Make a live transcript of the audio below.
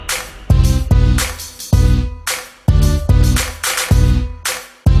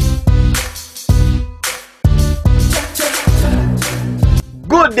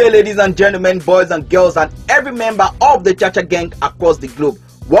Good day, ladies and gentlemen, boys and girls, and every member of the Chacha gang across the globe.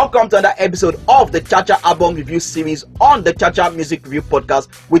 Welcome to another episode of the Chacha album review series on the Chacha Music Review Podcast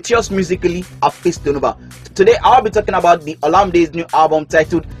with yours musically, Afis Tonova. Today, I'll be talking about the Olamde's new album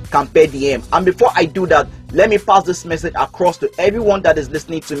titled Carpe Diem. And before I do that, let me pass this message across to everyone that is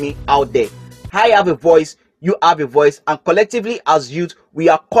listening to me out there. I have a voice, you have a voice, and collectively as youth, we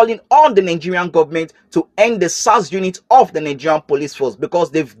are calling on the Nigerian government to end the SARS unit of the Nigerian police force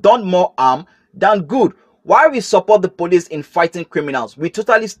because they've done more harm than good. While we support the police in fighting criminals, we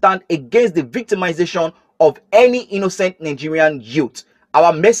totally stand against the victimization of any innocent Nigerian youth.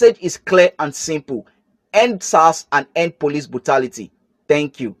 Our message is clear and simple. End SARS and end police brutality.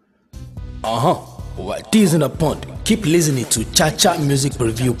 Thank you. This is a point. Keep listening to Chacha Music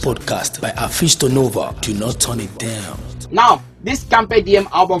Review Podcast by Afis Tonova. Do not turn it down. Now, this Carpe Diem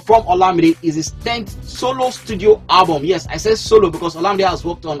album from Olamide is his 10th solo studio album. Yes, I say solo because Olamide has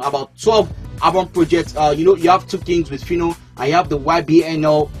worked on about 12 album projects. You have Two Kings with Fino, and you have the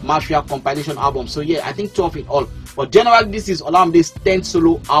YBNL Mafia compilation album. So yeah, I think 12 in all. But generally, this is Olamide's 10th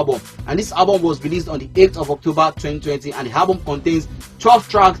solo album, and this album was released on the 8th of October 2020, and the album contains 12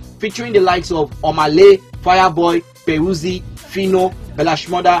 tracks featuring the likes of Omale, Fireboy, Peruzzi, Fino, Bella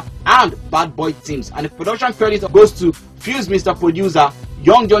Shmurda, and Bad Boy Teams. And the production credit goes to Fuse Mr. Producer,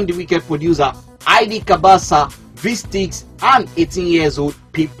 Young John the Wicked Producer, ID Kabasa, V-Sticks, and 18 years old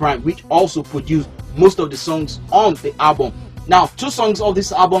P Prime, which also produced most of the songs on the album. Now, two songs of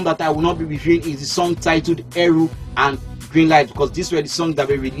this album that I will not be reviewing is the song titled Eru and Green Light, because these were the songs that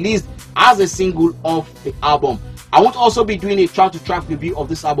were released as a single of the album. I won't also be doing a track-to-track review of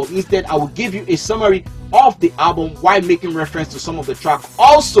this album. Instead, I will give you a summary of the album while making reference to some of the tracks.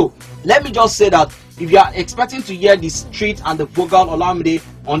 Also, let me just say that if you are expecting to hear the street and the vocal Olamide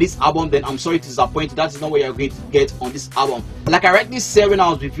on this album, then I'm sorry to disappoint you. That is not what you're going to get on this album. Like I rightly said when I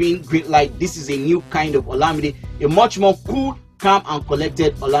was reviewing Green Light, this is a new kind of Olamide, a much more cool, calm and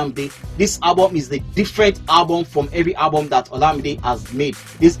collected Olamide. This album is the different album from every album that Olamide has made.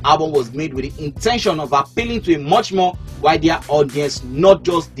 This album was made with the intention of appealing to a much more wider audience, not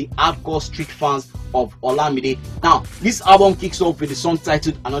just the hardcore street fans of Olamide. Now, this album kicks off with the song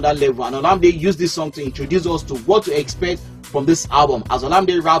titled Another Level, and Olamide used this song to introduce us to what to expect from this album, as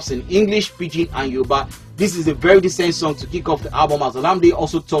Olamide raps in English, Pidgin and Yoruba. This is a very decent song to kick off the album, as Olamide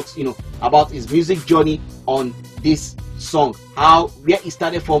also talks, about his music journey on this song, where he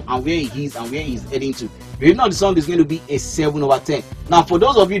started from and where he is and where he's heading to. If not, the song is going to be a 7 over 10. Now, for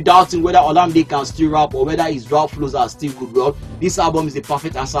those of you doubting whether Olamide can still rap or whether his rap flows are still good, well, this album is the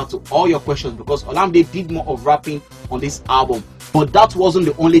perfect answer to all your questions, because Olamide did more of rapping on this album. But that wasn't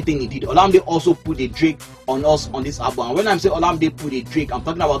the only thing he did. Olamide also put a Drake on us on this album. And when I'm saying Olamide put a Drake, I'm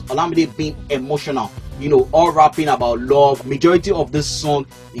talking about Olamide being emotional. All rapping about love. Majority of this song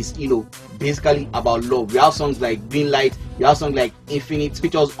is, basically about love. We have songs like Green Light, you have songs like Infinite,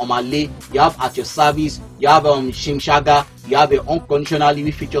 features Omale, you have At Your Service, you have Shimshaga, you have Unconditionally,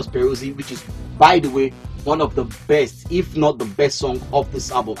 which features Peruzzi, which is, by the way, one of the best, if not the best song of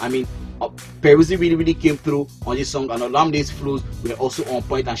this album. I mean, Peruzzi really came through on this song, and Olamide's flows were also on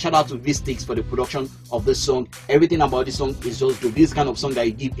point. And shout out to V-Sticks for the production of this song. Everything about this song is just good. This kind of song that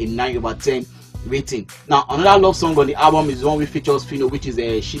you give a 9 over 10 rating. Now, another love song on the album is the one which features Fino, which is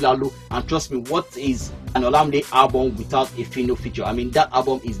Shilalu. And trust me, what is an Olamide album without a Fino feature? I mean, that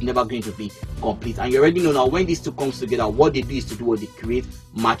album is never going to be complete. And you already know now, when these two comes together, what they do is to do what they create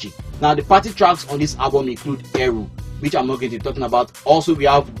magic. Now, the party tracks on this album include Eru, which I'm not going to be talking about. Also, we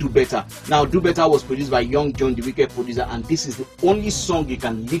have Do Better. Now, Do Better was produced by Young John the Wicked Producer, and this is the only song you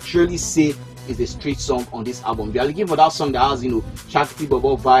can literally say is a street song on this album. We are looking for that song that has, Shakti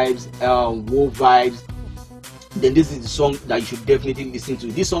Bobo vibes, Wo vibes. Then this is the song that you should definitely listen to.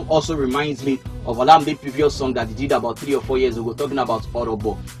 This song also reminds me of Olamide's previous song that he did about 3 or 4 years ago, talking about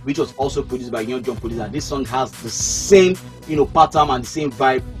Orobo, which was also produced by Young John Producer. This song has the same, pattern and the same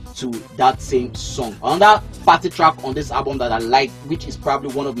vibe to that same song. Another party track on this album that I like, which is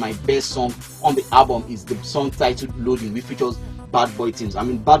probably one of my best songs on the album, is the song titled Loading, which features Bad Boy Teams. I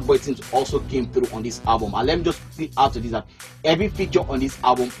mean, Bad Boy Teams also came through on this album. And let me just quickly add to this that every feature on this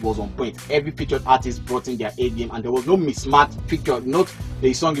album was on point. Every featured artist brought in their A game, and there was no mismatch feature. Not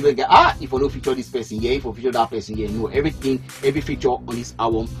the song you will get, if I don't feature this person here, if I feature that person here. No, every feature on this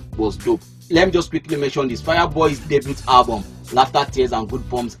album was dope. Let me just quickly mention this. Fireboy's debut album, Laughter, Tears and Good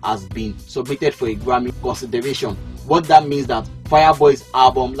Forms, has been submitted for a Grammy consideration. What that means that Fireboy's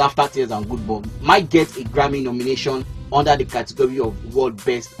album, Laughter, Tears and Good Forms, might get a Grammy nomination under the category of World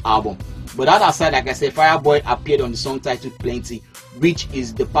Best Album. But that aside, like I said, Fireboy appeared on the song titled Plenty, which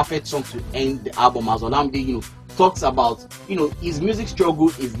is the perfect song to end the album, as Olamide, talks about, you know, his music struggle,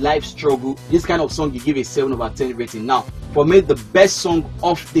 his life struggle. This kind of song you give a 7/10 rating. Now, for me, the best song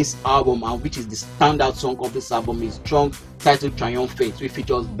of this album, and which is the standout song of this album, is Strong, titled Triumphant, which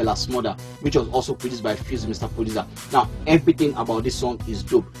features Bella Smother, which was also produced by Fuse, Mr. Producer. Now, everything about this song is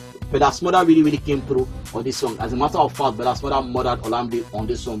dope. Bella Smother really came through on this song. As a matter of fact, Bella Smother murdered Olamide on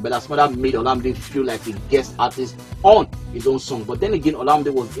this song. Bella Smother made Olamide feel like a guest artist on his own song. But then again,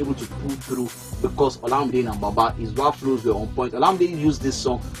 Olamide was able to pull through because Olamide and Baba, his rap flows were on point. Olamide used this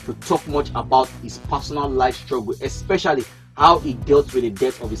song to talk much about his personal life struggle, especially how he dealt with the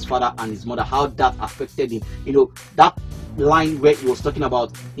death of his father and his mother, how that affected him. You know, that line where he was talking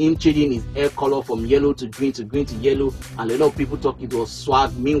about him changing his hair color from yellow to green to yellow, and a lot of people thought it was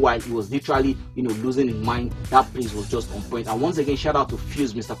swag. Meanwhile, he was literally, you know, losing his mind. That place was just on point. And once again, shout out to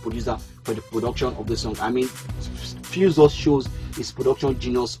Fuse, Mr. Producer, for the production of the song. I mean, Fuse just shows his production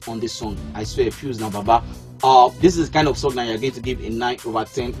genius on this song. I swear, Fuse now, Baba. This is the kind of song that you're going to give a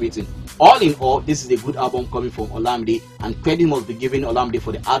 9/10 rating. All in all, this is a good album coming from Olamide, and credit must be given Olamide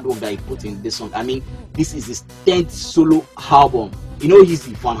for the hard work that he put in this song. I mean, this is his 10th solo album. You know,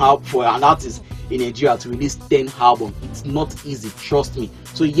 easy for an artist in Nigeria to release 10 albums. It's not easy, trust me.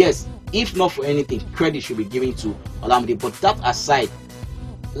 So yes, if not for anything, credit should be given to Olamide. But that aside,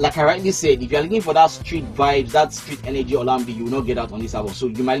 like I rightly said, if you're looking for that street vibes, that street energy Olamide, you will not get that on this album. So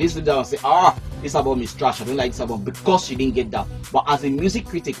you might listen to that and say, this album is trash, I don't like this album, because you didn't get that. But as a music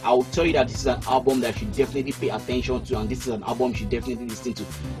critic, I will tell you that this is an album that you should definitely pay attention to, and this is an album you should definitely listen to.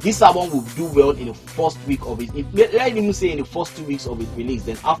 This album will do well in the first week of it. Let me say in the first 2 weeks of its release.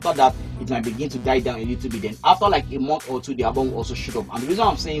 Then after that, it might begin to die down a little bit. Then after like a month or two, the album will also shoot up. And the reason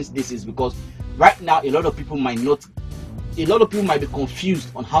I'm saying this is because right now, a lot of people might be confused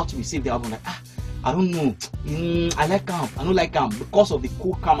on how to receive the album. Like, I don't know, I like him, I don't like him, because of the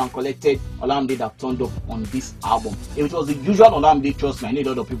cool, calm and collected Olamide that turned up on this album. If it was the usual Olamide, trust me, I know a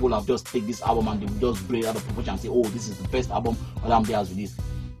lot of people have just take this album and they will just break it out of proportion and say, oh, this is the best album Olamide has released.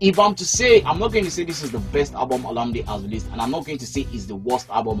 If I'm to say, I'm not going to say this is the best album Olamide has released, and I'm not going to say it's the worst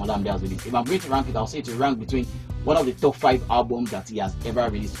album Olamide has released. If I'm going to rank it, I'll say to rank between one of the top 5 albums that he has ever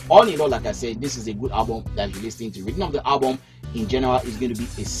released. All in all, like I said, this is a good album that you're listening to. Rating of the album in general is going to be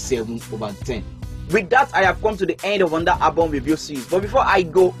a 7/10. With that, I have come to the end of another album review series. But before I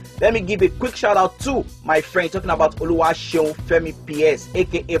go, let me give a quick shout out to my friend, talking about Oluwaseun Femi PS,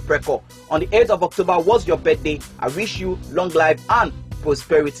 aka Preco. On the 8th of October was your birthday. I wish you long life and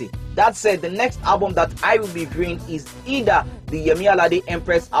prosperity. That said, the next album that I will be reviewing is either the Yemi Alade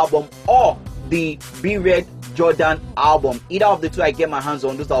Empress album or the Be Red Jordan album. Either of the two I get my hands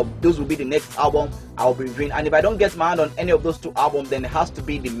on, those will be the next album I'll be reviewing. And if I don't get my hand on any of those two albums, then it has to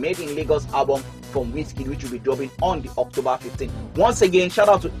be the Made in Lagos album from Wizkid, which will be dropping on the October 15th. Once again, shout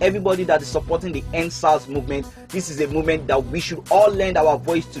out to everybody that is supporting the EndSARS movement. This is a movement that we should all lend our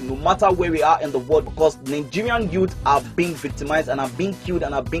voice to, no matter where we are in the world, because Nigerian youth are being victimized and are being killed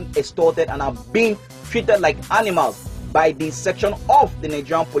and are being extorted and are being treated like animals by the section of the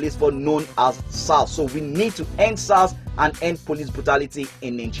Nigerian police force known as SARS. So we need to end SARS and end police brutality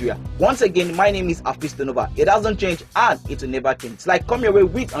in Nigeria. Once again, my name is Afisto Nova. It hasn't changed and it will never change. It's like come your way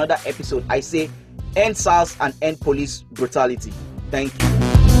with another episode. I say end SARS and end police brutality. Thank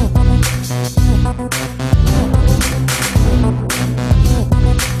you.